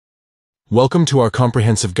Welcome to our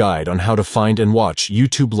comprehensive guide on how to find and watch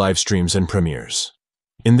YouTube live streams and premieres.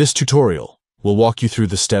 In this tutorial, we'll walk you through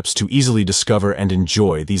the steps to easily discover and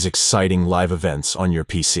enjoy these exciting live events on your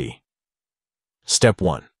PC. Step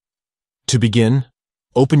 1. To begin,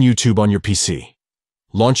 open YouTube on your PC.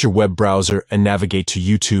 Launch your web browser and navigate to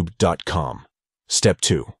youtube.com. Step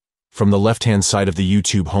 2. From the left-hand side of the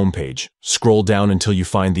YouTube homepage, scroll down until you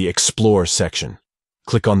find the Explore section.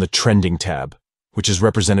 Click on the Trending tab, which is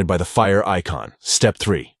represented by the fire icon. Step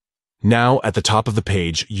 3. Now, at the top of the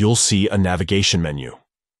page, you'll see a navigation menu.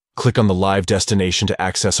 Click on the live destination to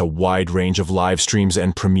access a wide range of live streams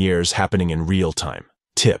and premieres happening in real time.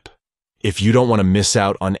 Tip: if you don't want to miss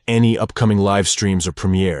out on any upcoming live streams or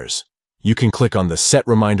premieres, you can click on the Set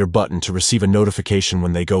Reminder button to receive a notification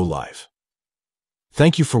when they go live.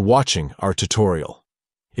 Thank you for watching our tutorial.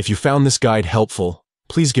 If you found this guide helpful,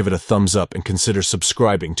 please give it a thumbs up and consider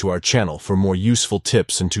subscribing to our channel for more useful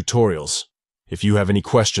tips and tutorials. If you have any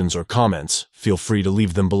questions or comments, feel free to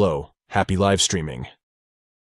leave them below. Happy live streaming!